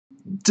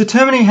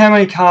determining how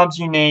many carbs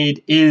you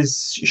need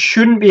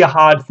shouldn't be a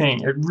hard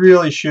thing. It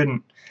really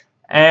shouldn't.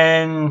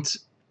 And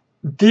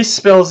this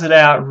spells it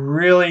out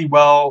really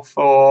well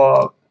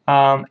for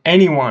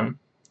anyone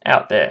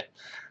out there.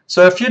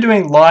 So if you're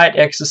doing light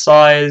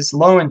exercise,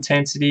 low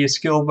intensity, a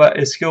skill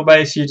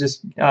base, you're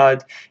just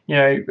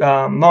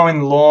mowing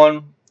the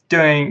lawn,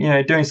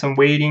 doing some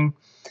weeding.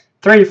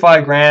 3 to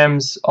 5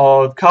 grams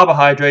of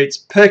carbohydrates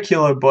per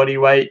kilo body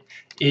weight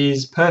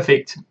is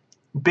perfect.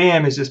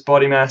 BM is just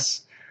body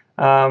mass.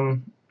 We're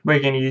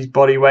going to use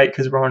body weight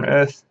because we're on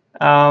Earth.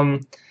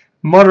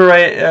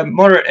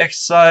 Moderate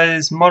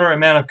exercise, moderate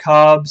amount of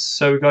carbs.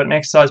 So we've got an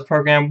exercise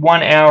program,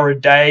 1 hour a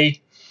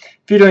day.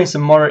 If you're doing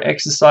some moderate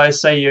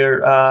exercise, say you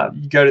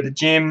go to the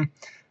gym,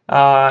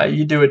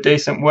 you do a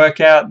decent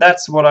workout,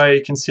 that's what I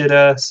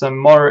consider some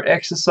moderate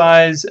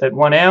exercise at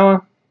 1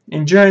 hour.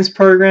 Endurance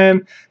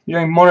program, you're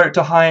doing moderate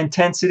to high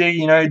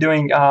intensity,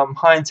 doing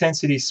high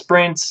intensity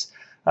sprints,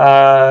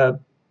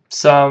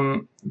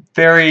 some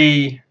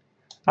very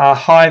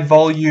high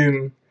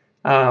volume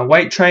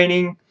weight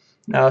training,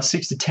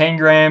 6 to 10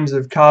 grams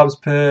of carbs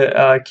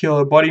per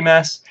kilo body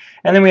mass.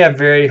 And then we have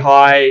very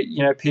high,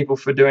 people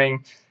who are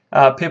doing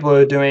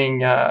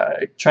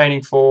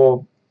training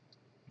for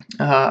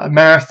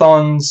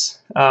marathons,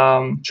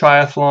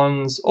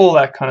 triathlons, all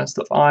that kind of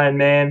stuff,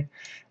 Ironman.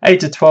 8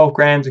 to 12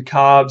 grams of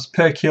carbs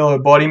per kilo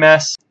body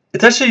mass.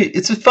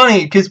 It's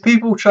funny because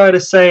people try to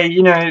say,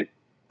 they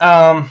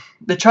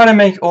try to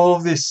make all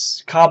of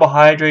this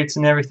carbohydrates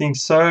and everything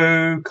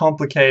so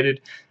complicated,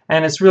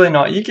 and it's really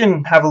not. You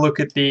can have a look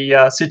at the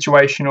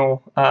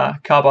situational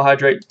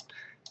carbohydrate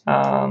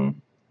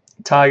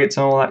targets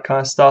and all that kind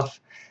of stuff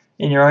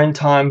in your own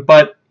time,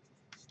 but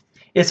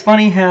it's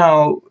funny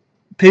how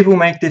people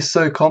make this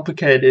so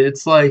complicated.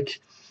 It's like,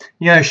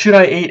 should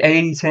I eat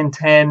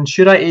 80-10-10?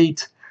 Should I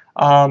eat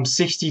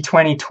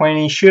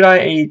 60-20-20? Should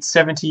I eat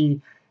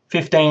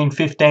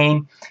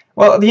 70-15-15?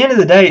 Well, at the end of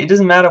the day, it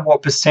doesn't matter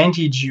what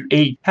percentage you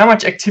eat. How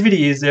much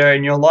activity is there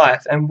in your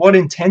life, and what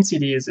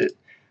intensity is it?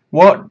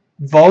 What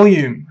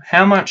volume?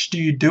 How much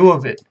do you do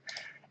of it?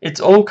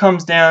 It all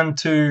comes down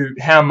to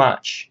how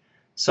much,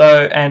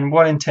 and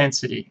what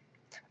intensity,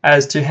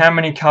 as to how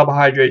many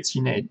carbohydrates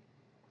you need.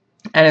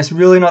 And it's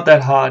really not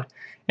that hard.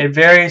 It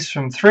varies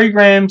from 3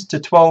 grams to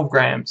 12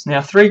 grams.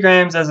 Now, 3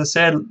 grams, as I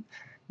said,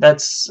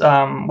 that's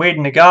weed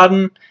in the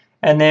garden,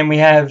 and then we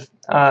have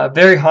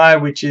very high,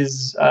 which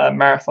is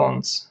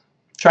marathons,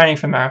 training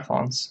for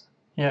marathons,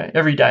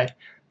 every day,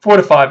 4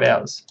 to 5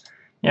 hours,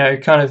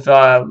 kind of,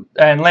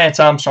 and Lance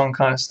Armstrong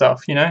kind of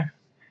stuff, not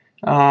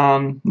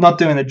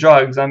doing the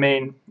drugs. I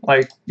mean,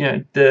 like,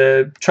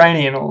 the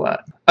training and all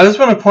that. I just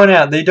want to point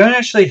out they don't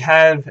actually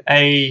have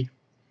a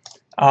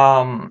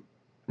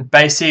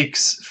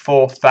basics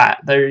for fat.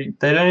 They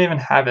don't even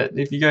have it.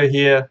 If you go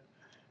here,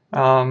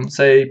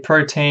 say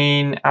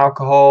protein,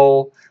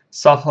 alcohol,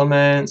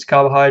 supplements,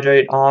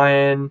 carbohydrate,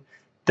 iron,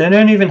 they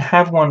don't even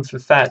have one for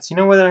fats. You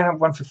know why they don't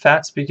have one for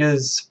fats?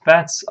 Because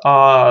fats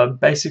are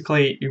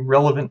basically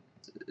irrelevant.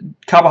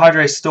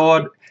 Carbohydrates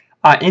stored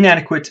are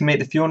inadequate to meet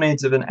the fuel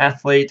needs of an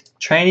athlete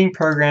training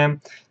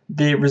program.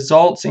 The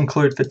results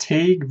include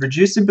fatigue,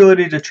 reduced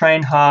ability to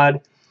train hard,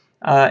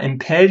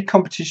 impaired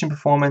competition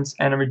performance,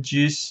 and a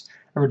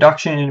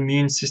reduction in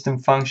immune system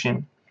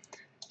function.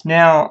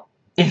 Now,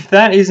 if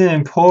that isn't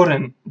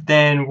important,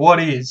 then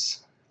what is?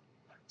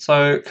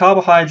 So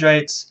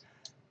carbohydrates,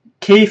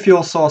 key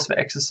fuel source for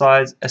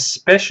exercise,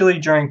 especially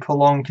during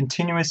prolonged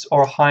continuous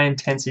or high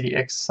intensity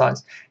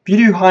exercise. If you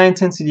do high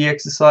intensity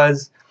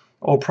exercise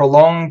or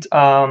prolonged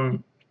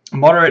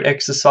moderate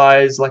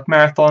exercise like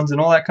marathons and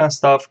all that kind of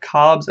stuff,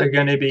 carbs are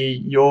going to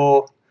be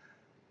your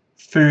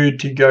food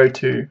to go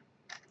to.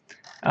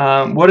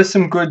 What are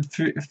some good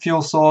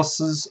fuel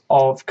sources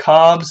of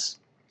carbs?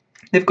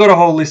 They've got a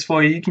whole list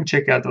for you. You can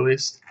check out the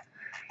list.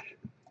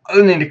 I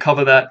don't need to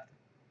cover that.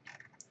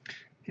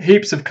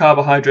 Heaps of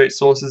carbohydrate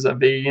sources are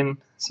vegan,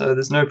 so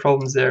there's no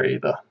problems there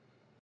either.